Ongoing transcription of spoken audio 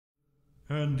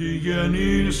Εν τη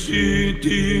γεννήση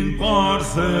την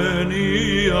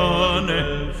παρθενίανε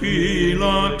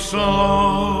φύλαξας,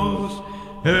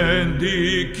 εν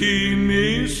τη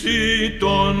κοιμήση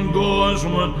των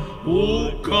κόσμων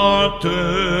ου κατέλειπες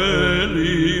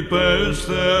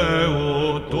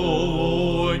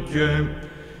Θεοτόκε,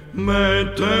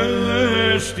 μετέστης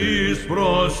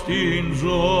προς την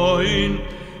ζωήν,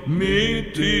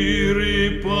 μητήρ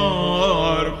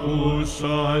υπάρχουσα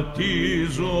τη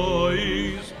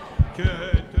ζωής.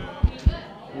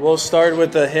 We'll start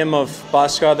with the hymn of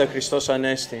Pascha, the Christos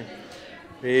Anesti.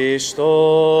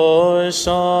 Christos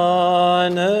Anesti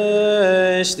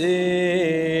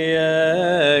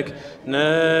ek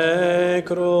nekron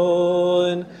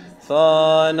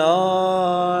thanaton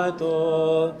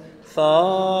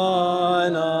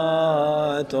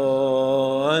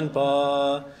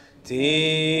patisas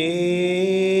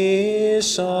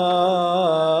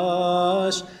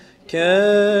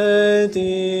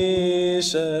ketisen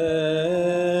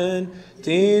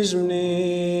tis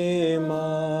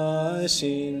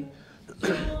mnimasin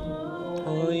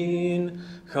oin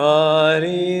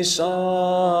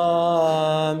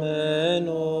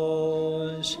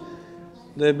charisamenos,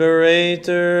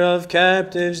 liberator of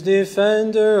captives,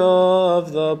 defender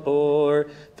of the poor,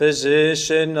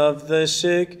 physician of the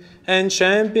sick, and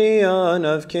champion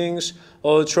of kings,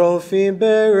 O trophy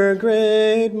bearer,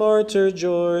 great martyr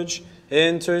George,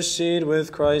 intercede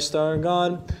with Christ our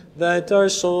God, that our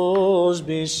souls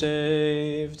be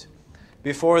saved.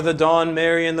 Before the dawn,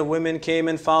 Mary and the women came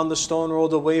and found the stone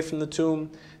rolled away from the tomb.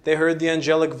 They heard the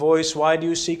angelic voice, "Why do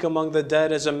you seek among the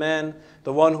dead as a man,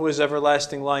 the one who is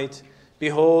everlasting light?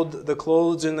 Behold, the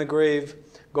clothes in the grave.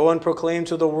 Go and proclaim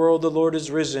to the world, the Lord is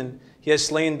risen. He has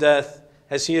slain death,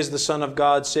 as he is the Son of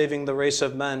God, saving the race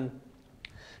of men."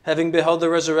 Having beheld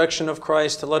the resurrection of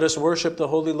Christ, let us worship the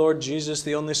Holy Lord Jesus,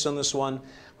 the only Sinless One.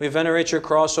 We venerate your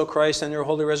cross, O Christ, and your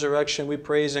holy resurrection we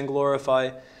praise and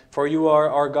glorify. For you are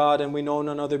our God, and we know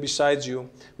none other besides you.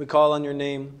 We call on your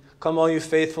name. Come, all you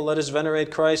faithful, let us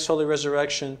venerate Christ's holy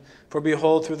resurrection. For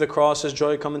behold, through the cross is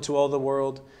joy come into all the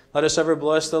world. Let us ever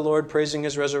bless the Lord, praising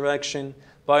his resurrection.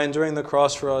 By enduring the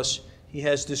cross for us, he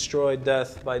has destroyed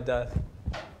death by death.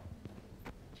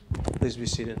 Please be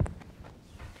seated.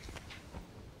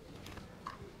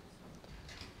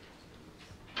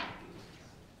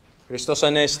 Christos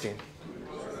Anesti.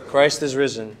 Christ is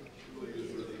risen.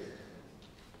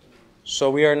 So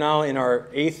we are now in our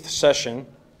 8th session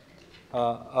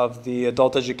of the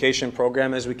adult education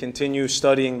program as we continue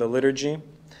studying the liturgy.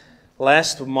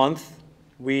 Last month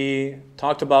we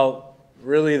talked about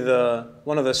really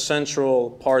one of the central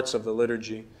parts of the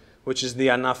liturgy, which is the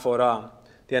anaphora.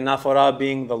 The anaphora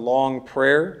being the long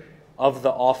prayer of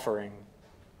the offering.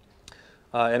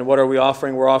 And what are we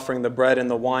offering? We're offering the bread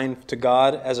and the wine to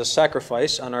God as a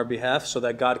sacrifice on our behalf so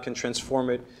that God can transform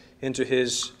it into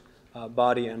his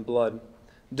body and blood.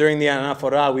 During the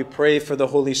anaphora, we pray for the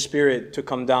Holy Spirit to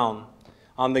come down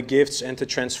on the gifts and to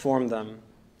transform them.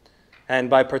 And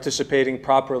by participating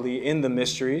properly in the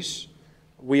mysteries,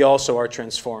 we also are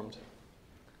transformed.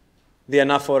 The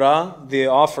anaphora, the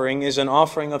offering, is an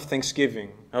offering of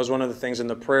thanksgiving. That was one of the things in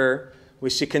the prayer we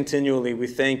see continually. We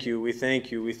thank you, we thank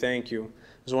you, we thank you.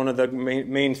 It's one of the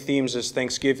main themes is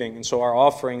thanksgiving. And so our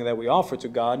offering that we offer to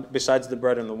God, besides the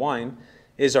bread and the wine,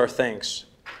 is our thanks.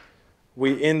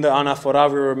 In the anaphora,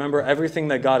 we remember everything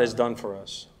that God has done for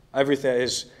us. Everything,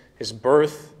 his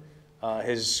birth,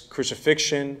 his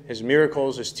crucifixion, his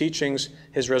miracles, his teachings,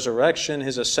 his resurrection,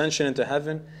 his ascension into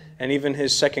heaven, and even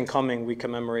his second coming we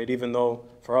commemorate, even though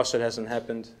for us it hasn't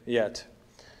happened yet.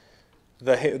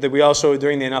 We also,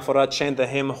 during the anaphora, chant the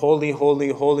hymn, "Holy, holy,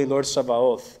 holy Lord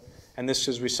Sabaoth." And this,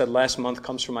 as we said last month,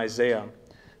 comes from Isaiah,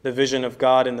 the vision of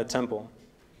God in the temple.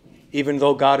 Even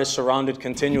though God is surrounded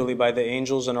continually by the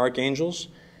angels and archangels,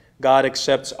 God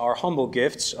accepts our humble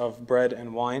gifts of bread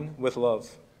and wine with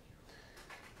love.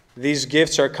 These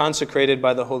gifts are consecrated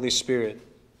by the Holy Spirit,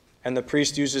 and the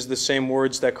priest uses the same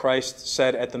words that Christ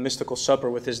said at the mystical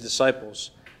supper with his disciples.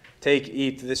 "Take,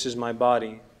 eat, this is my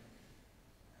body.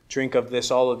 Drink of this,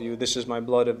 all of you, this is my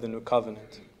blood of the new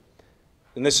covenant."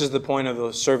 And this is the point of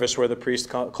the service where the priest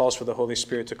calls for the Holy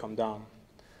Spirit to come down.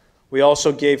 We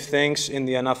also gave thanks in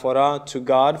the anaphora to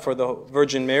God for the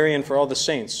Virgin Mary and for all the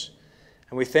saints.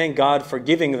 And we thank God for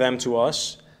giving them to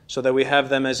us so that we have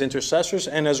them as intercessors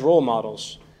and as role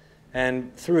models.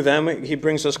 And through them, he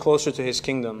brings us closer to his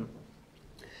kingdom.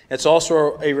 It's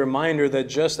also a reminder that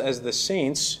just as the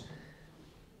saints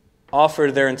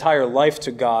offered their entire life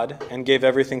to God and gave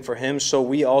everything for him, so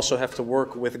we also have to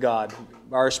work with God.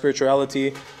 Our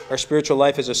spirituality, our spiritual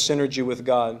life is a synergy with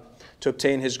God to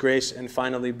obtain his grace and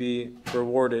finally be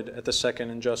rewarded at the second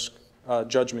and just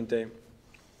Judgment Day.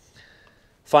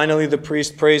 Finally, the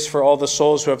priest prays for all the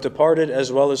souls who have departed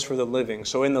as well as for the living.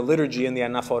 So in the liturgy, in the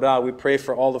anaphora, we pray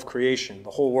for all of creation,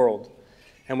 the whole world.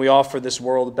 And we offer this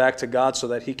world back to God so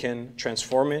that He can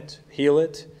transform it, heal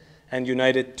it, and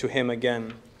unite it to Him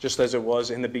again, just as it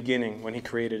was in the beginning when He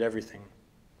created everything.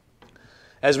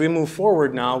 As we move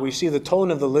forward now, we see the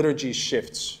tone of the liturgy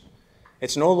shifts.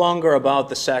 It's no longer about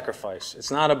the sacrifice.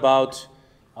 It's not about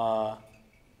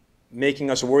making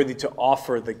us worthy to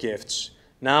offer the gifts.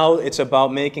 Now it's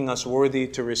about making us worthy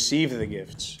to receive the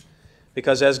gifts.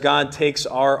 Because as God takes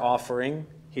our offering,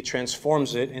 He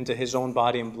transforms it into His own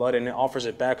body and blood, and it offers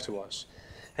it back to us.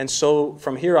 And so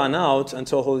from here on out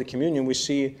until Holy Communion, we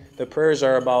see the prayers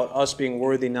are about us being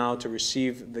worthy now to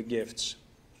receive the gifts.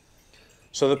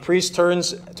 So the priest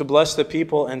turns to bless the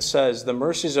people and says, "The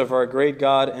mercies of our great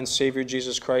God and Savior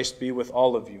Jesus Christ be with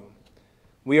all of you.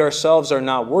 We ourselves are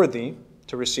not worthy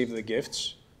to receive the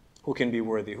gifts." Who can be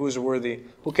worthy? Who is worthy?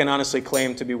 Who can honestly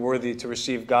claim to be worthy to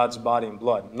receive God's body and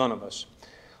blood? None of us.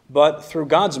 But through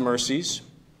God's mercies,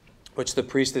 which the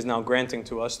priest is now granting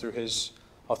to us through his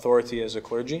authority as a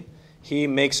clergy, He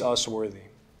makes us worthy.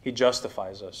 He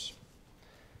justifies us.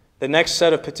 The next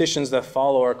set of petitions that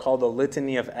follow are called the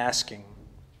Litany of Asking.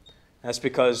 That's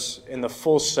because in the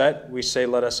full set, we say,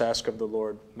 "Let us ask of the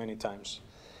Lord," many times.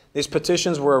 These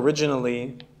petitions were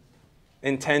originally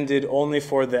intended only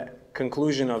for the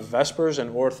conclusion of Vespers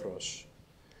and Orthros,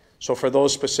 so for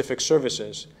those specific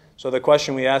services. So the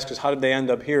question we ask is, how did they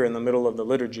end up here in the middle of the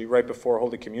liturgy, right before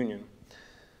Holy Communion?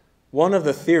 One of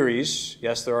the theories,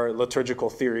 yes, there are liturgical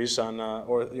theories on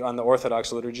the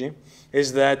Orthodox liturgy,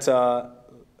 is that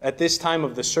at this time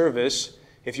of the service,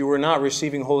 if you were not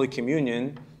receiving Holy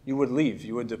Communion, you would leave,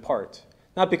 you would depart.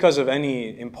 Not because of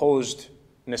any imposed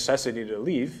necessity to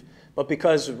leave, but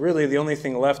because really the only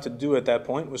thing left to do at that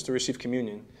point was to receive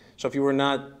communion. So if you were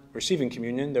not receiving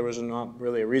communion, there was not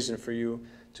really a reason for you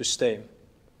to stay.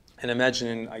 And imagine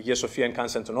in Hagia Sophia and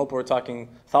Constantinople, we're talking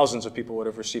thousands of people would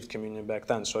have received communion back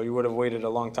then. So you would have waited a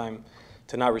long time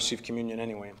to not receive communion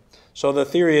anyway. So the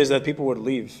theory is that people would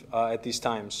leave at these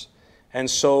times. And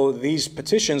so these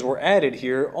petitions were added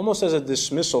here almost as a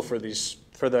dismissal for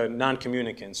the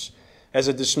non-communicants, as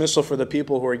a dismissal for the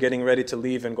people who are getting ready to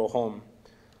leave and go home.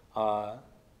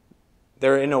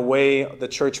 They're in a way the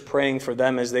church praying for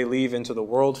them as they leave into the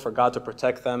world, for God to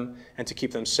protect them and to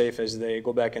keep them safe as they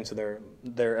go back into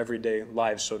their everyday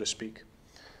lives, so to speak.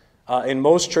 In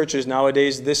most churches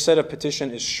nowadays, this set of petition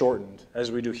is shortened,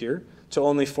 as we do here, to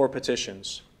only 4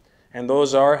 petitions. And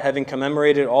those are, having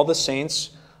commemorated all the saints,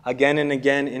 again and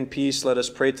again in peace, let us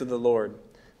pray to the Lord.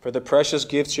 For the precious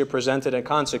gifts you presented and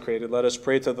consecrated, let us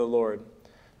pray to the Lord.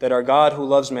 That our God, who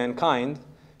loves mankind,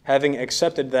 having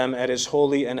accepted them at His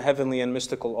holy and heavenly and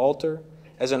mystical altar,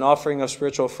 as an offering of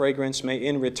spiritual fragrance, may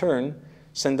in return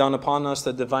send down upon us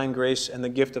the divine grace and the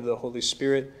gift of the Holy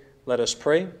Spirit. Let us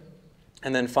pray.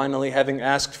 And then finally, having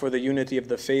asked for the unity of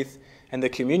the faith and the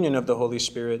communion of the Holy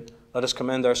Spirit, let us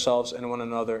commend ourselves and one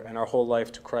another and our whole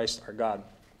life to Christ our God.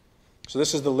 So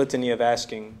this is the litany of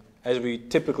asking as we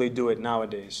typically do it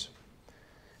nowadays.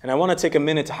 And I want to take a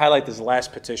minute to highlight this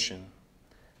last petition.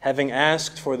 Having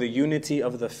asked for the unity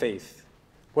of the faith.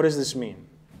 What does this mean?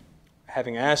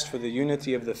 Having asked for the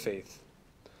unity of the faith.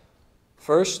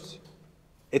 First,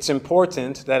 it's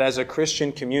important that as a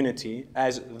Christian community,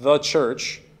 as the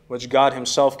church, which God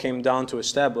Himself came down to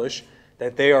establish,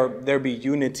 that there be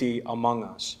unity among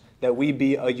us, that we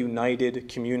be a united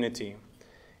community.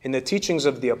 In the teachings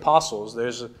of the apostles,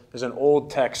 there's an old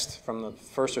text from the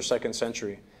 1st or 2nd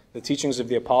century, the teachings of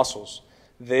the apostles.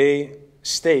 The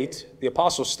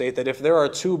apostles state that if there are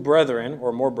 2 brethren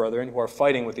or more brethren who are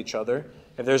fighting with each other,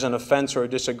 if there's an offense or a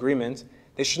disagreement,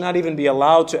 they should not even be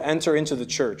allowed to enter into the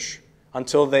church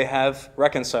until they have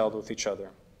reconciled with each other.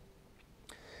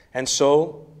 And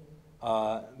so,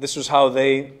 this was how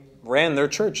they ran their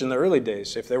church in the early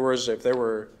days. If there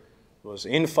was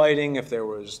infighting, if there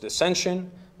was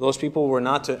dissension, those people were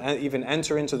not to even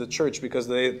enter into the church because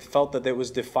they felt that it was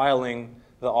defiling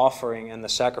the offering and the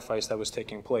sacrifice that was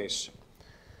taking place.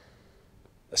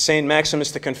 Saint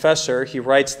Maximus the Confessor, he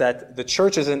writes that the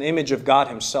church is an image of God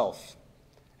Himself,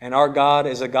 and our God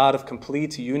is a God of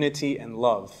complete unity and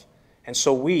love. And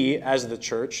so we, as the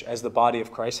church, as the body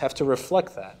of Christ, have to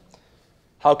reflect that.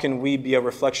 How can we be a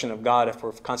reflection of God if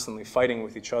we're constantly fighting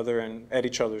with each other and at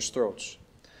each other's throats?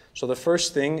 So the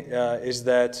first thing is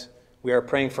that we are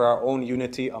praying for our own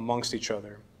unity amongst each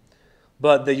other.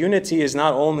 But the unity is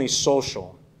not only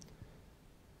social.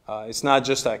 It's not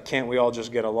just a can't we all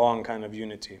just get along kind of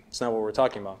unity. It's not what we're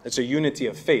talking about. It's a unity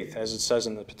of faith, as it says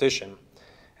in the petition.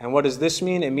 And what does this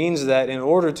mean? It means that in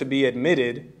order to be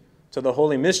admitted to the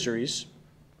holy mysteries,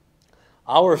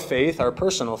 our faith, our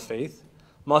personal faith,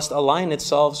 must align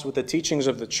itself with the teachings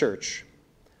of the Church.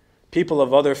 People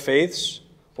of other faiths,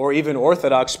 or even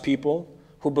Orthodox people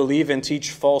who believe and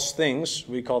teach false things,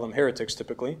 we call them heretics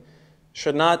typically,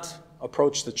 should not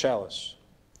approach the chalice.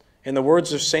 In the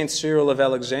words of St. Cyril of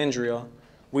Alexandria,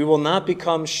 we will not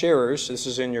become sharers, this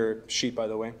is in your sheet by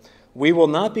the way, we will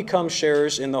not become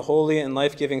sharers in the holy and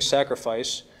life-giving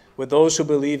sacrifice with those who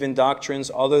believe in doctrines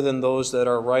other than those that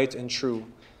are right and true,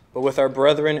 but with our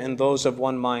brethren and those of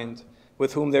one mind,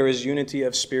 with whom there is unity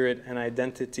of spirit and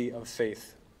identity of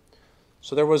faith.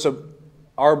 So there was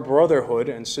our brotherhood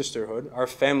and sisterhood, our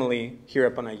family here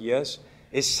at Panagias,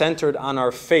 is centered on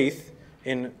our faith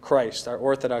in Christ, our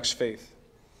Orthodox faith.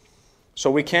 So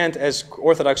we can't, as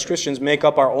Orthodox Christians, make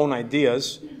up our own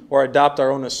ideas or adopt our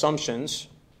own assumptions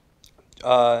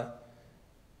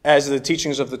as the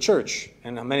teachings of the Church.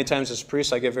 And many times as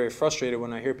priests, I get very frustrated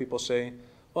when I hear people say,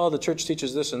 well, the Church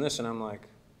teaches this and this, and I'm like,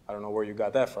 I don't know where you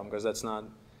got that from, because that's not,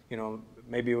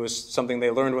 maybe it was something they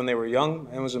learned when they were young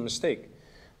and it was a mistake.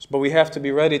 But we have to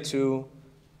be ready to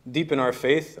deepen our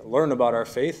faith, learn about our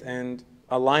faith, and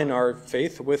align our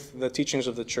faith with the teachings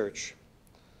of the Church.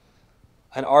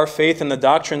 And our faith and the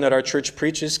doctrine that our Church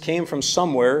preaches came from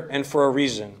somewhere and for a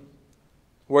reason.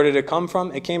 Where did it come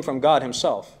from? It came from God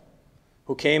Himself,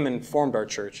 who came and formed our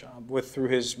Church through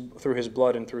His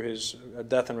blood and through His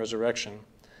death and resurrection.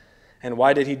 And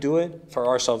why did He do it? For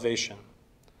our salvation.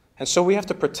 And so we have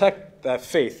to protect that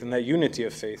faith and that unity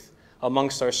of faith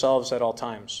amongst ourselves at all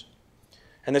times.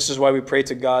 And this is why we pray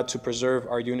to God to preserve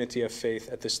our unity of faith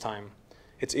at this time.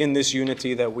 It's in this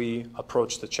unity that we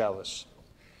approach the chalice.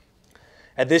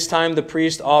 At this time, the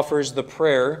priest offers the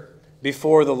prayer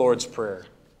before the Lord's Prayer.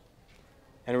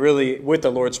 And really, with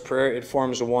the Lord's Prayer, it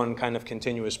forms one kind of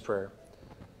continuous prayer.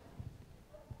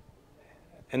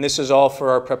 And this is all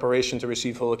for our preparation to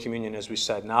receive Holy Communion, as we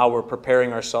said. Now we're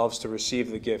preparing ourselves to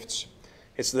receive the gifts.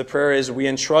 The prayer is, we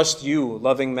entrust you,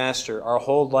 loving Master, our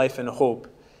whole life and hope,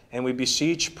 and we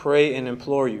beseech, pray, and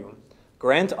implore you.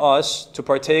 Grant us to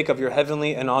partake of your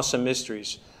heavenly and awesome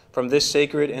mysteries from this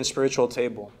sacred and spiritual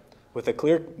table, with a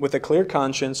clear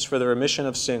conscience for the remission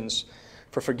of sins,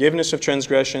 for forgiveness of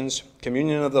transgressions,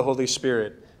 communion of the Holy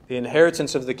Spirit, the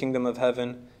inheritance of the kingdom of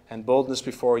heaven, and boldness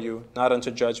before you, not unto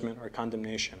judgment or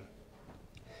condemnation.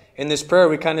 In this prayer,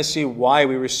 we kind of see why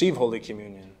we receive Holy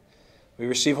Communion. We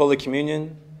receive Holy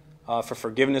Communion for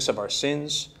forgiveness of our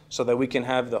sins, so that we can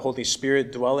have the Holy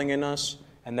Spirit dwelling in us,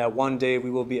 and that one day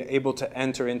we will be able to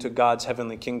enter into God's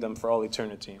heavenly kingdom for all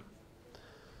eternity.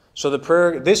 So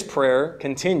this prayer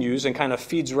continues and kind of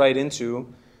feeds right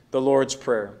into the Lord's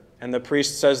Prayer. And the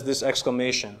priest says this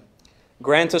exclamation,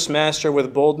 grant us, Master,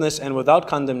 with boldness and without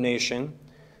condemnation,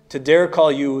 to dare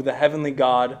call you, the heavenly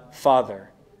God,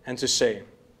 Father, and to say.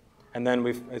 And then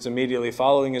it's immediately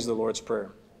following is the Lord's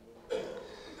Prayer.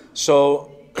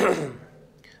 So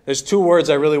there's two words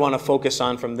I really want to focus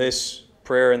on from this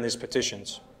prayer and these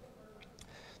petitions.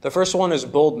 The first one is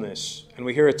boldness, and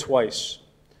we hear it twice.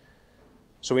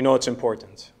 So we know it's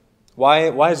important.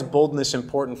 Why is boldness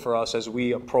important for us as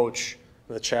we approach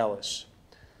the chalice?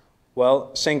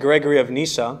 Well, St. Gregory of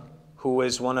Nyssa, who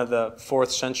is one of the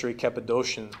 4th century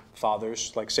Cappadocian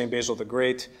fathers, like St. Basil the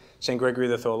Great, St. Gregory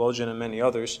the Theologian, and many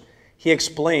others, he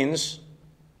explains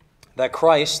that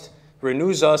Christ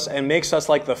renews us and makes us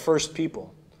like the first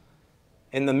people.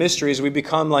 In the mysteries, we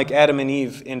become like Adam and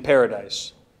Eve in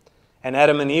paradise. And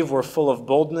Adam and Eve were full of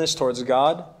boldness towards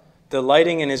God,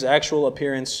 delighting in His actual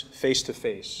appearance face to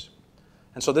face.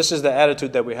 And so this is the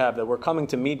attitude that we have, that we're coming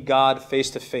to meet God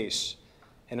face to face.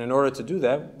 And in order to do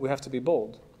that, we have to be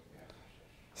bold.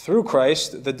 Through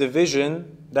Christ, the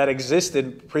division that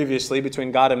existed previously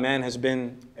between God and man has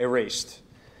been erased.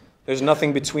 There's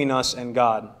nothing between us and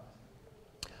God.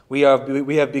 We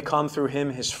have become through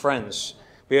Him His friends.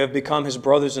 We have become His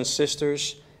brothers and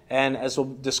sisters. And as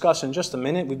we'll discuss in just a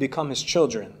minute, we become His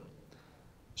children.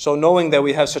 So knowing that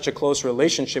we have such a close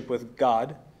relationship with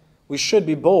God, we should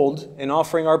be bold in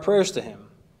offering our prayers to Him,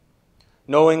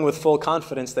 knowing with full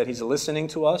confidence that He's listening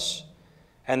to us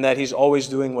and that He's always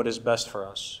doing what is best for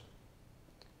us.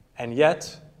 And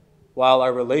yet, while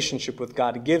our relationship with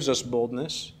God gives us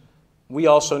boldness, we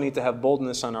also need to have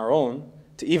boldness on our own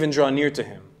to even draw near to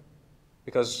Him,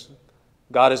 because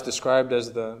God is described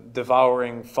as the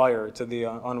devouring fire to the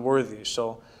unworthy.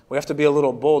 So we have to be a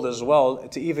little bold as well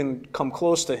to even come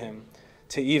close to Him,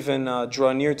 to even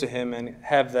draw near to Him and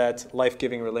have that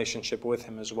life-giving relationship with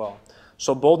Him as well.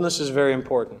 So boldness is very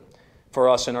important for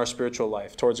us in our spiritual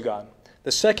life towards God.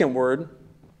 The second word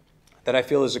that I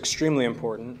feel is extremely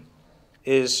important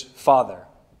is Father.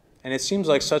 And it seems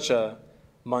like such a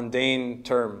mundane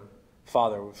term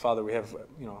Father. Father, we have,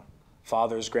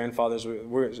 fathers, grandfathers.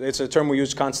 It's a term we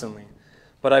use constantly.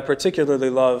 But I particularly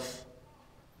love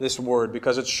this word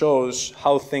because it shows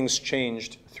how things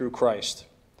changed through Christ.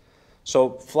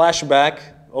 So flashback,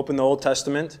 open the Old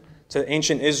Testament, to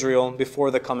ancient Israel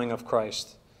before the coming of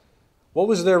Christ. What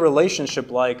was their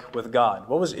relationship like with God?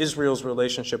 What was Israel's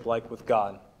relationship like with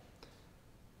God?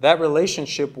 That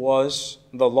relationship was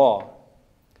the law.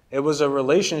 It was a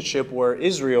relationship where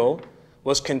Israel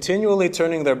was continually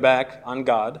turning their back on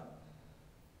God,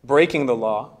 breaking the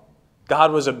law.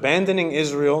 God was abandoning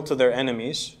Israel to their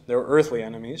enemies, their earthly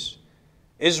enemies.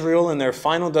 Israel, in their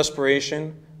final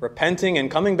desperation, repenting and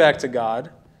coming back to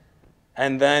God,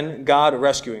 and then God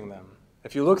rescuing them.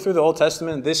 If you look through the Old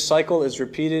Testament, this cycle is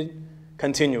repeated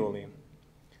continually.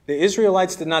 The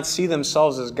Israelites did not see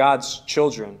themselves as God's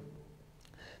children.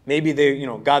 Maybe they,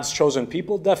 God's chosen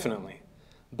people, definitely,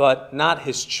 but not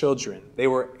his children. They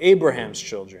were Abraham's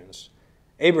children,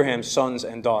 Abraham's sons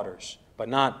and daughters, but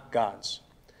not God's.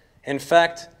 In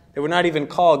fact, they would not even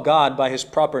call God by his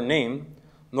proper name,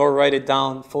 nor write it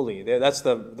down fully. That's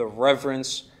the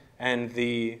reverence and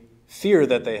the fear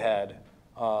that they had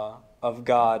of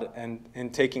God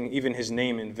and taking even his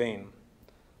name in vain.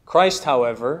 Christ,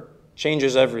 however,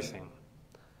 changes everything.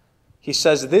 He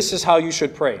says, this is how you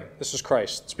should pray. This is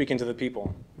Christ speaking to the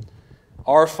people.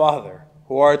 Our Father,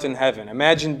 who art in heaven.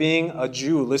 Imagine being a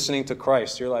Jew listening to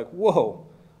Christ. You're like, whoa,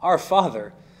 our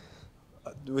Father.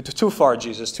 Too far,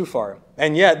 Jesus, too far.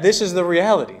 And yet, this is the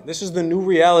reality. This is the new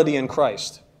reality in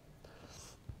Christ.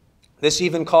 This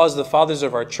even caused the fathers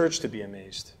of our church to be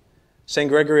amazed. St.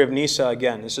 Gregory of Nyssa,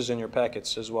 again, this is in your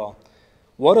packets as well.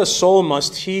 What a soul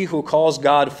must he who calls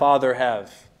God Father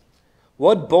have?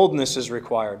 What boldness is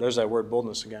required? There's that word,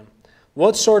 boldness again.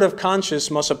 What sort of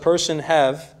conscience must a person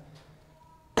have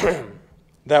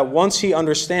that once he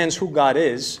understands who God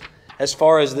is, as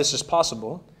far as this is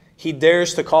possible, he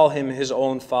dares to call him his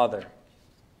own Father?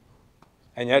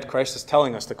 And yet Christ is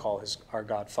telling us to call our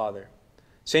God Father.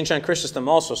 St. John Chrysostom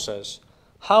also says,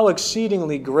 how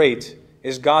exceedingly great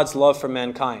is God's love for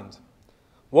mankind.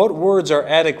 What words are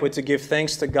adequate to give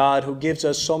thanks to God who gives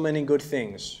us so many good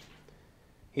things?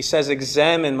 He says,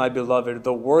 examine, my beloved,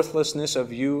 the worthlessness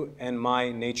of you and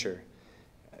my nature.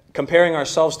 Comparing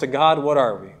ourselves to God, what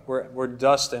are we? We're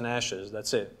dust and ashes,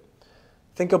 that's it.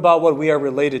 Think about what we are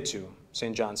related to,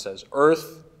 St. John says.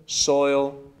 Earth,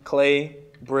 soil, clay,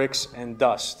 bricks, and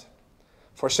dust.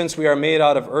 For since we are made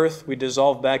out of earth, we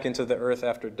dissolve back into the earth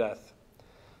after death.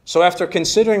 So after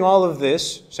considering all of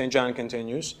this, St. John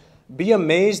continues, be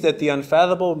amazed at the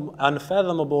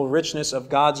unfathomable richness of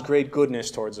God's great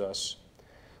goodness towards us.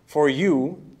 For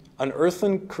you, an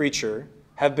earthly creature,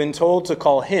 have been told to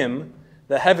call him,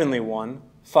 the heavenly one,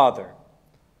 Father.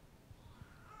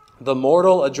 The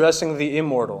mortal addressing the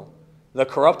immortal, the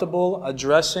corruptible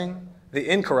addressing the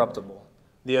incorruptible,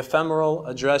 the ephemeral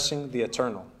addressing the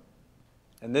eternal.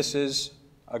 And this is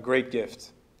a great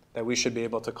gift, that we should be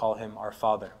able to call him our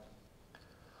Father.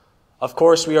 Of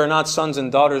course, we are not sons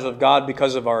and daughters of God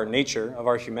because of our nature, of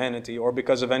our humanity, or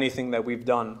because of anything that we've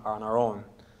done on our own.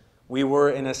 We were,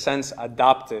 in a sense,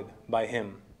 adopted by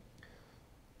him.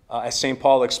 As St.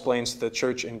 Paul explains to the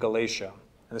church in Galatia,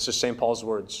 and this is St. Paul's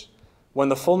words, when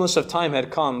the fullness of time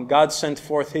had come, God sent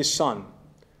forth his Son,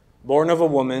 born of a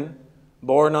woman,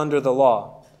 born under the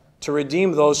law, to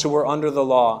redeem those who were under the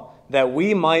law, that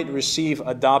we might receive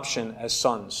adoption as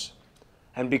sons.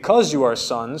 And because you are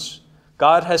sons,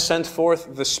 God has sent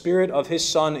forth the Spirit of his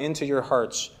Son into your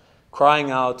hearts, crying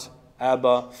out,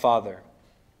 Abba, Father.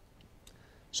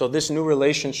 So this new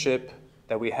relationship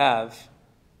that we have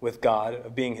with God,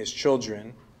 of being his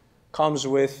children, comes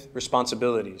with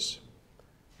responsibilities.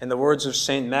 In the words of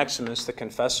St. Maximus, the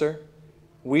Confessor,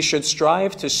 we should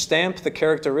strive to stamp the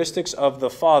characteristics of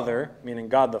the Father, meaning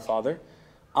God the Father,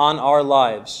 on our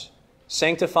lives,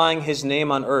 sanctifying his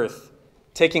name on earth,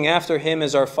 taking after him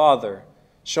as our Father,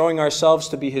 showing ourselves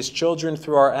to be his children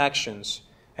through our actions,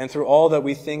 and through all that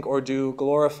we think or do,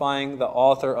 glorifying the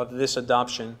author of this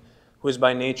adoption, who is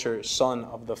by nature Son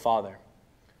of the Father.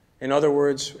 In other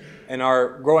words, in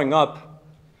our growing up,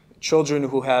 children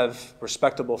who have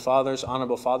respectable fathers,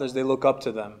 honorable fathers, they look up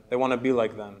to them. They want to be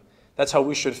like them. That's how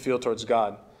we should feel towards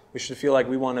God. We should feel like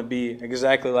we want to be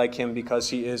exactly like him because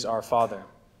he is our Father.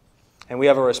 And we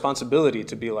have a responsibility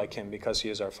to be like him because he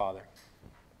is our Father.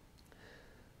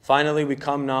 Finally, we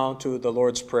come now to the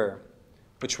Lord's Prayer,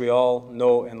 which we all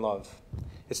know and love.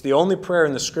 It's the only prayer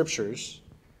in the Scriptures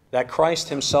that Christ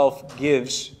himself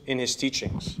gives in his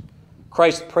teachings.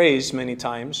 Christ prays many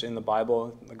times in the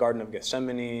Bible, in the Garden of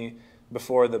Gethsemane,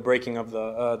 before the breaking of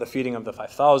the feeding of the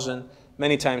 5,000.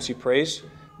 Many times he prays,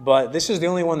 but this is the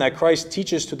only one that Christ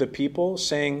teaches to the people,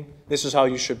 saying this is how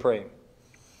you should pray.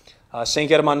 St.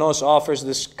 Germanos offers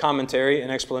this commentary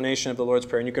and explanation of the Lord's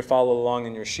Prayer, and you can follow along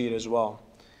in your sheet as well.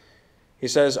 He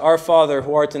says, Our Father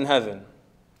who art in heaven.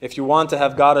 If you want to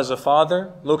have God as a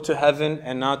father, look to heaven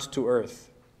and not to earth.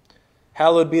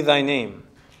 Hallowed be thy name.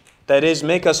 That is,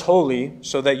 make us holy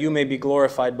so that you may be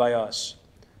glorified by us.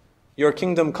 Your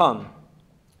kingdom come.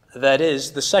 That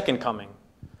is, the second coming.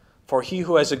 For he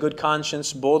who has a good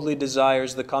conscience boldly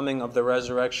desires the coming of the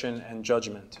resurrection and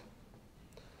judgment.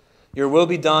 Your will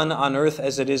be done on earth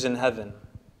as it is in heaven.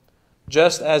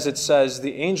 Just as it says,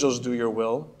 the angels do your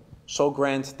will, so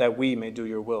grant that we may do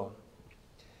your will.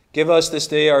 Give us this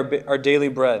day our daily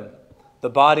bread. The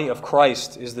body of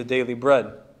Christ is the daily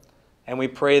bread, and we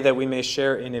pray that we may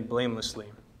share in it blamelessly.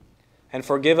 And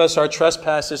forgive us our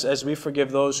trespasses as we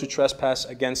forgive those who trespass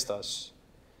against us.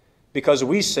 Because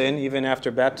we sin even after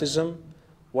baptism,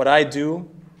 what I do,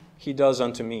 he does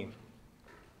unto me.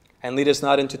 And lead us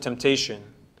not into temptation.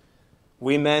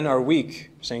 We men are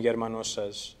weak, St. Germanos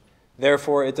says.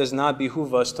 Therefore it does not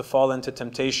behoove us to fall into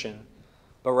temptation,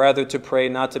 but rather to pray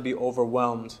not to be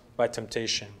overwhelmed by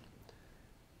temptation.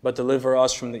 But deliver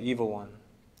us from the evil one.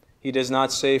 He does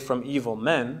not say from evil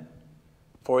men,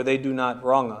 for they do not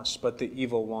wrong us, but the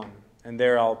evil one. And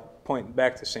there I'll point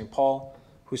back to St. Paul,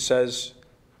 who says,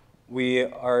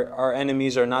 our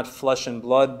enemies are not flesh and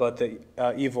blood, but the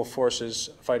evil forces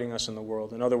fighting us in the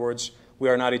world. In other words, we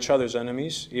are not each other's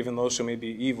enemies, even those who may be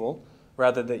evil.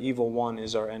 Rather, the evil one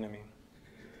is our enemy.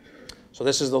 So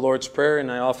this is the Lord's Prayer,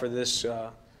 and I offer this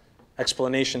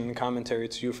explanation and commentary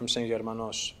to you from St.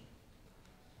 Germanos.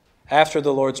 After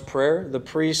the Lord's Prayer, the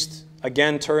priest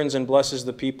again turns and blesses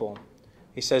the people.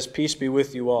 He says, Peace be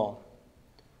with you all.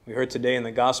 We heard today in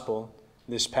the Gospel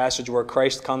this passage where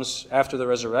Christ comes after the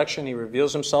resurrection. He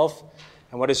reveals himself.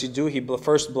 And what does he do? He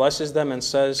first blesses them and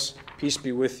says, Peace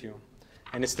be with you.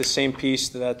 And it's the same peace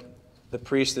that the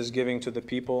priest is giving to the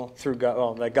people through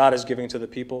God, that God is giving to the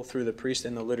people through the priest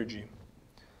in the liturgy.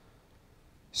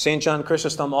 St. John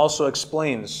Chrysostom also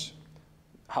explains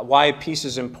why peace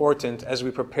is important as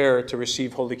we prepare to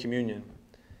receive Holy Communion.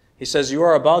 He says, You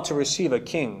are about to receive a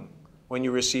king when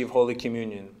you receive Holy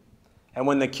Communion. And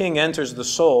when the king enters the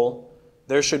soul,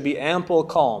 there should be ample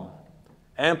calm,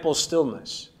 ample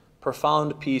stillness,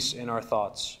 profound peace in our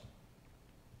thoughts.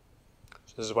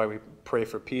 So this is why we pray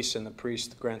for peace, and the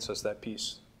priest grants us that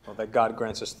peace, or that God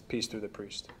grants us peace through the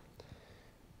priest.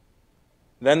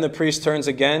 Then the priest turns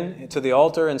again to the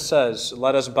altar and says,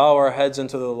 Let us bow our heads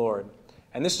unto the Lord.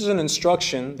 And this is an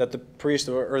instruction that the priest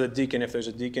or the deacon, if there's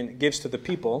a deacon, gives to the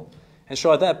people. And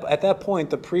so at that point,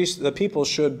 the people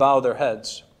should bow their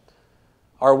heads.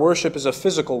 Our worship is a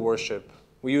physical worship.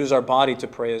 We use our body to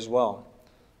pray as well.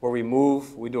 Where we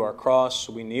move, we do our cross,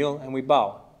 we kneel, and we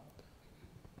bow.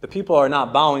 The people are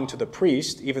not bowing to the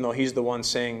priest, even though he's the one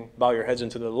saying, Bow your heads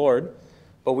unto the Lord,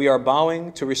 but we are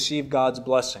bowing to receive God's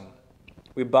blessing.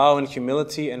 We bow in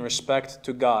humility and respect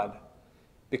to God,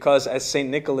 because as St.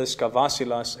 Nicholas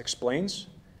Kavasilas explains,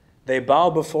 they bow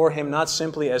before him not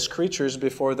simply as creatures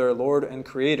before their Lord and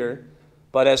Creator,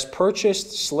 but as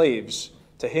purchased slaves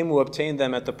to him who obtained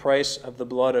them at the price of the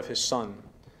blood of his Son.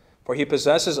 For he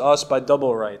possesses us by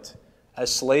double right,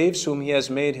 as slaves whom he has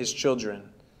made his children.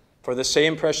 For the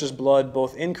same precious blood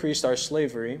both increased our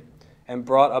slavery and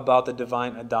brought about the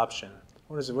divine adoption.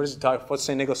 What's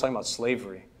St. Nicholas talking about?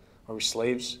 Slavery. Are we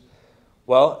slaves?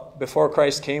 Well, before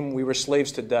Christ came, we were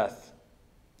slaves to death.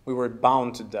 We were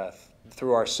bound to death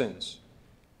through our sins.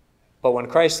 But when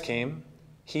Christ came,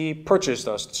 he purchased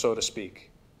us, so to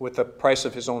speak, with the price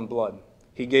of his own blood.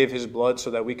 He gave his blood so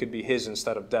that we could be his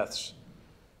instead of death's.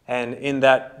 And in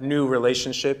that new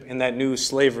relationship, in that new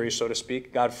slavery, so to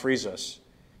speak, God frees us.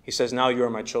 He says, now you are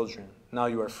my children. Now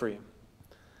you are free.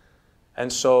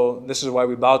 And so this is why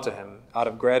we bow to him, out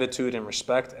of gratitude and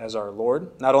respect as our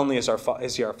Lord. Not only is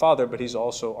he our Father, but he's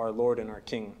also our Lord and our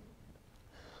King,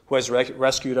 who has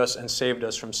rescued us and saved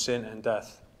us from sin and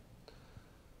death.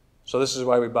 So this is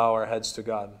why we bow our heads to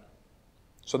God.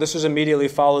 So this is immediately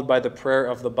followed by the prayer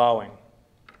of the bowing.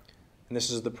 And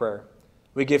this is the prayer.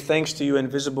 We give thanks to you,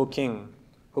 invisible King,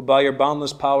 who by your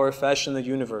boundless power fashioned the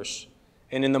universe,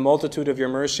 and in the multitude of your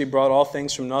mercy brought all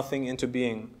things from nothing into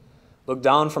being. Look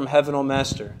down from heaven, O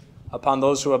Master, upon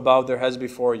those who have bowed their heads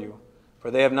before you, for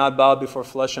they have not bowed before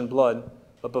flesh and blood,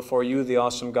 but before you, the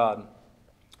awesome God.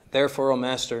 Therefore, O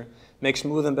Master, make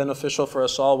smooth and beneficial for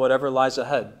us all whatever lies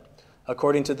ahead,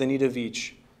 according to the need of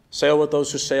each. Sail with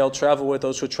those who sail, travel with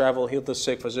those who travel, heal the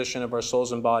sick, physician of our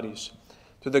souls and bodies.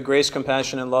 Through the grace,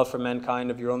 compassion, and love for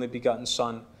mankind of your only begotten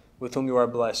Son, with whom you are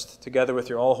blessed, together with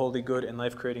your all-holy, good, and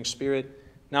life-creating Spirit,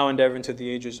 now and ever into the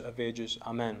ages of ages.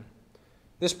 Amen.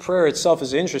 This prayer itself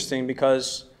is interesting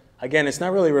because, again, it's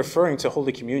not really referring to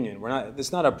Holy Communion.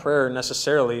 It's not a prayer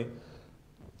necessarily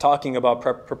talking about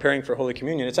preparing for Holy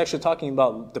Communion. It's actually talking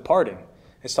about departing.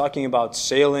 It's talking about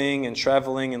sailing and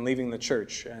traveling and leaving the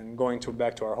church and going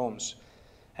back to our homes.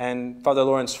 And Father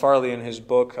Lawrence Farley, in his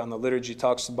book on the liturgy,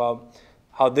 talks about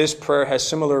how this prayer has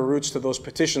similar roots to those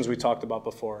petitions we talked about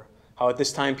before. How at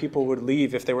this time people would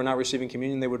leave, if they were not receiving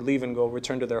communion, they would leave and go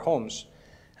return to their homes.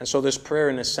 And so this prayer,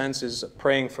 in a sense, is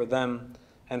praying for them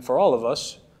and for all of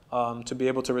us to be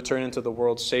able to return into the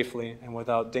world safely and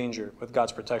without danger, with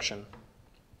God's protection.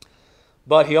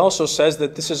 But he also says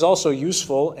that this is also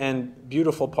useful and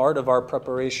beautiful part of our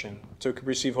preparation to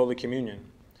receive Holy Communion.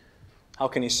 How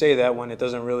can he say that when it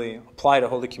doesn't really apply to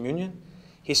Holy Communion?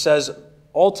 He says,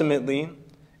 ultimately,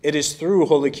 it is through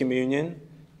Holy Communion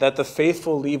that the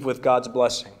faithful leave with God's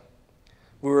blessing.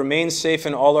 We remain safe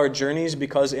in all our journeys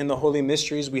because in the holy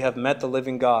mysteries we have met the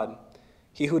living God,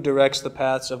 he who directs the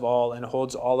paths of all and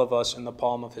holds all of us in the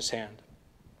palm of his hand.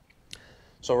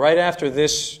 So right after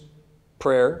this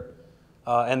prayer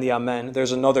and the Amen,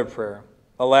 there's another prayer,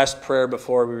 the last prayer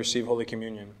before we receive Holy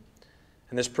Communion.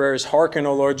 And this prayer is, hearken,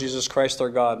 O Lord Jesus Christ our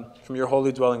God, from your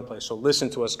holy dwelling place. So listen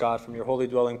to us, God, from your holy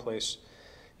dwelling place.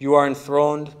 You are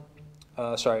enthroned,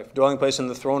 dwelling place in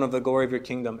the throne of the glory of your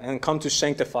kingdom, and come to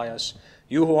sanctify us.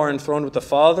 You who are enthroned with the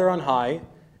Father on high,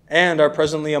 and are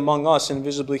presently among us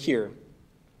invisibly here.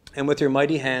 And with your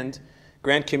mighty hand,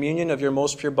 grant communion of your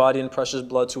most pure body and precious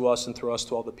blood to us and through us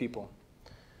to all the people.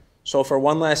 So for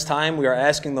one last time, we are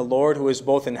asking the Lord, who is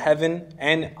both in heaven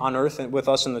and on earth and with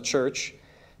us in the church,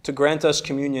 to grant us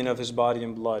communion of his body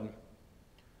and blood.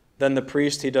 Then the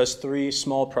priest, he does 3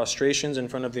 small prostrations in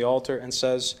front of the altar and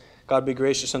says, God be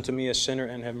gracious unto me, a sinner,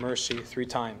 and have mercy 3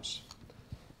 times.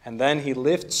 And then he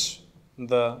lifts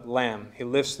the lamb. He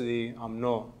lifts the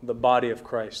body of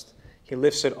Christ. He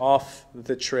lifts it off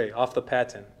the tray, off the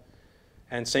paten.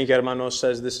 And St. Germanos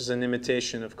says this is an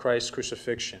imitation of Christ's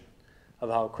crucifixion, of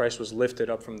how Christ was lifted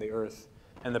up from the earth.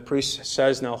 And the priest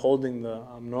says, now holding the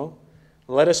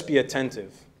let us be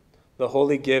attentive. The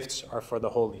holy gifts are for the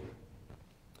holy.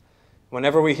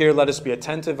 Whenever we hear let us be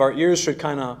attentive, our ears should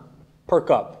kind of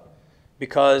perk up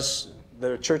because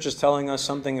the church is telling us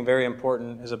something very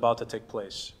important is about to take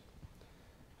place.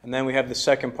 And then we have the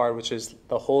second part, which is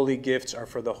the holy gifts are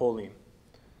for the holy.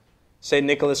 St.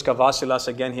 Nicholas Kavasilas,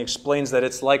 again, he explains that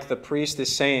it's like the priest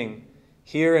is saying,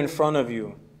 here in front of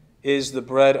you is the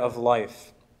bread of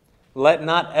life. Let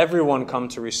not everyone come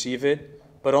to receive it,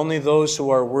 but only those who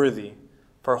are worthy,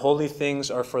 for holy things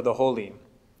are for the holy.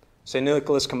 St.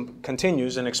 Nicholas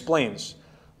continues and explains,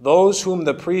 those whom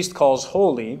the priest calls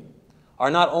holy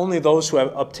are not only those who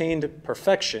have obtained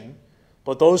perfection,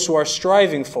 but those who are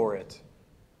striving for it,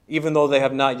 even though they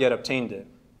have not yet obtained it.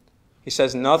 He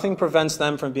says nothing prevents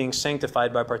them from being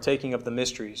sanctified by partaking of the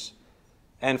mysteries,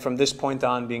 and from this point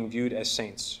on being viewed as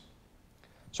saints.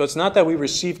 So it's not that we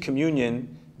receive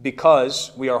communion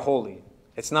because we are holy.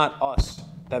 It's not us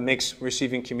that makes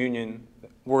receiving communion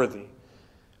worthy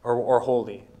or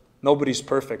holy. Nobody's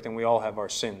perfect and we all have our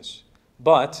sins.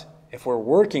 But if we're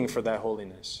working for that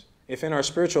holiness, if in our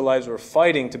spiritual lives we're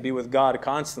fighting to be with God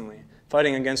constantly,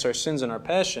 fighting against our sins and our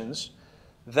passions,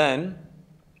 then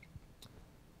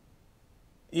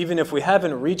even if we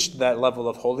haven't reached that level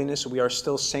of holiness, we are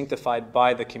still sanctified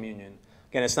by the communion.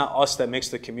 Again, it's not us that makes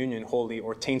the communion holy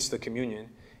or taints the communion.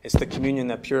 It's the communion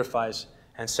that purifies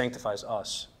and sanctifies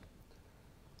us.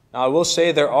 Now, I will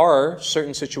say there are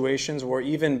certain situations where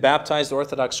even baptized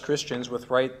Orthodox Christians with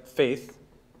right faith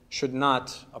should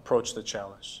not approach the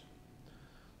chalice.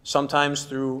 Sometimes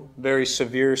through very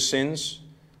severe sins,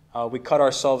 we cut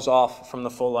ourselves off from the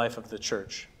full life of the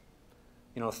church.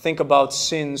 Think about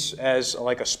sins as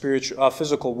like a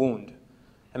physical wound.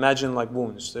 Imagine like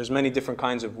wounds. There's many different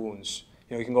kinds of wounds.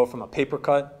 You can go from a paper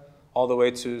cut all the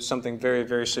way to something very,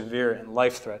 very severe and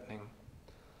life-threatening.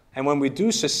 And when we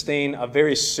do sustain a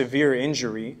very severe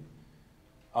injury,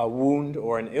 a wound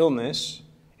or an illness,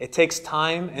 it takes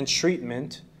time and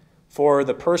treatment for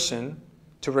the person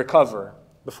to recover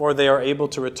before they are able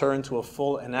to return to a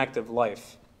full and active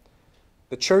life.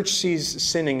 The church sees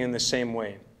sinning in the same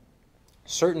way.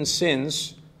 Certain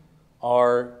sins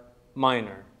are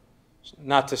minor.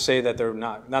 Not to say that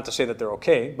they're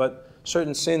okay, but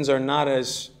certain sins are not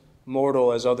as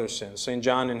mortal as other sins. St.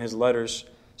 John in his letters,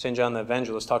 St. John the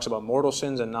Evangelist talks about mortal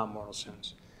sins and not mortal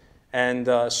sins. And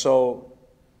so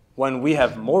when we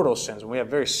have mortal sins, when we have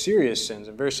very serious sins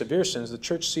and very severe sins, the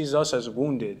church sees us as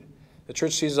wounded. The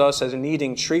church sees us as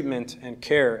needing treatment and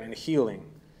care and healing.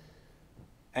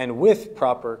 And with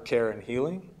proper care and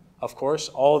healing, of course,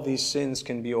 all these sins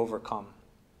can be overcome.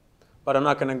 But I'm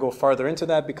not going to go farther into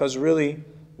that because really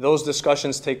those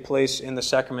discussions take place in the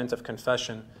sacrament of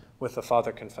confession with the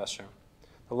Father Confessor.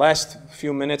 The last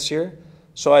few minutes here.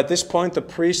 So at this point, the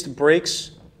priest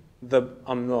breaks the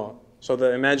amno. So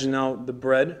imagine now the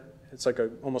bread. It's like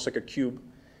almost like a cube.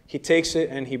 He takes it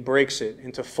and he breaks it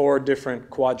into 4 different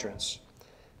quadrants,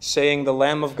 saying, "The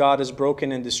Lamb of God is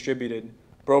broken and distributed,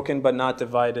 broken but not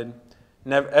divided,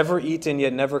 never ever eaten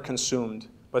yet never consumed,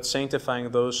 but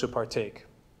sanctifying those who partake."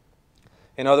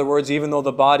 In other words, even though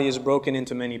the body is broken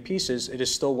into many pieces, it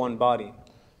is still one body.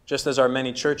 Just as our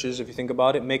many churches, if you think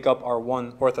about it, make up our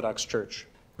one Orthodox church,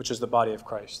 which is the body of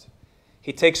Christ.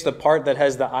 He takes the part that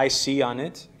has the IC on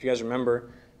it. If you guys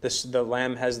remember, the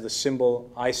lamb has the symbol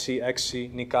IC, XC,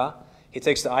 Nika. He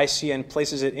takes the IC and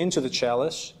places it into the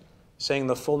chalice, saying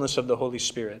the fullness of the Holy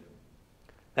Spirit.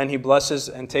 Then he blesses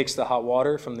and takes the hot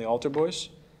water from the altar boys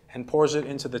and pours it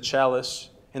into the chalice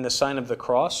in the sign of the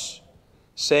cross,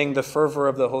 saying the fervor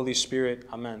of the Holy Spirit,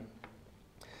 Amen.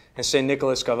 And St.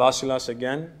 Nicholas Kavasilas,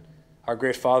 again, our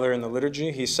great father in the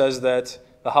liturgy, he says that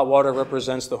the hot water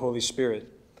represents the Holy Spirit,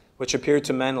 which appeared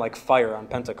to men like fire on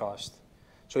Pentecost.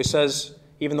 So he says,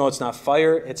 even though it's not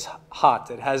fire, it's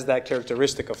hot. It has that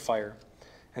characteristic of fire.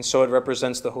 And so it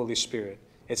represents the Holy Spirit.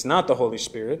 It's not the Holy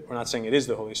Spirit. We're not saying it is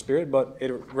the Holy Spirit, but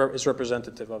it is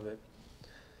representative of it.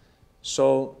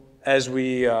 So as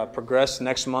we progress,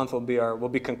 next month we'll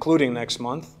be concluding next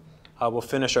month. We'll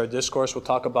finish our discourse. We'll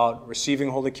talk about receiving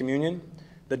Holy Communion,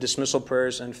 the dismissal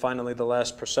prayers, and finally the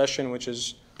last procession, which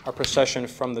is our procession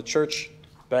from the church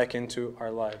back into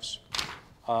our lives.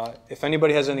 If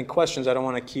anybody has any questions, I don't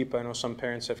want to keep, I know some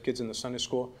parents have kids in the Sunday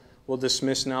school. We'll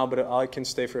dismiss now, but I can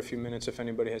stay for a few minutes if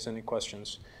anybody has any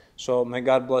questions. So may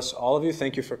God bless all of you.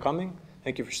 Thank you for coming.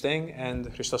 Thank you for staying.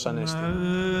 And Christos Anesti.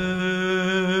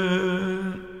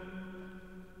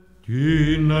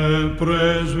 Τινε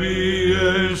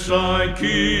πρεσβείες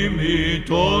ακίμη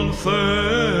των Θεοτόκων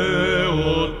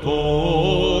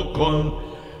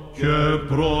και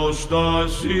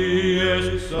προστασίες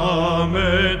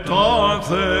αμετάθετων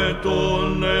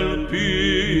ελπίδαν,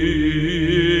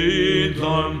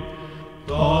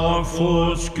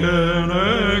 τάφος και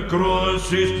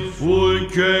νεκρόσεις που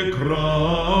και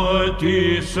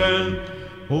κράτησεν,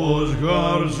 ως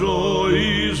γαρ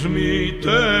ζωής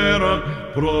μητέρα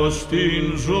προς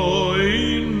την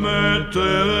ζωήν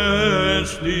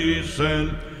μετέστησεν,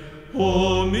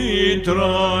 ο μητρανικής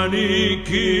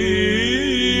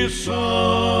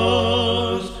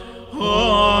σας,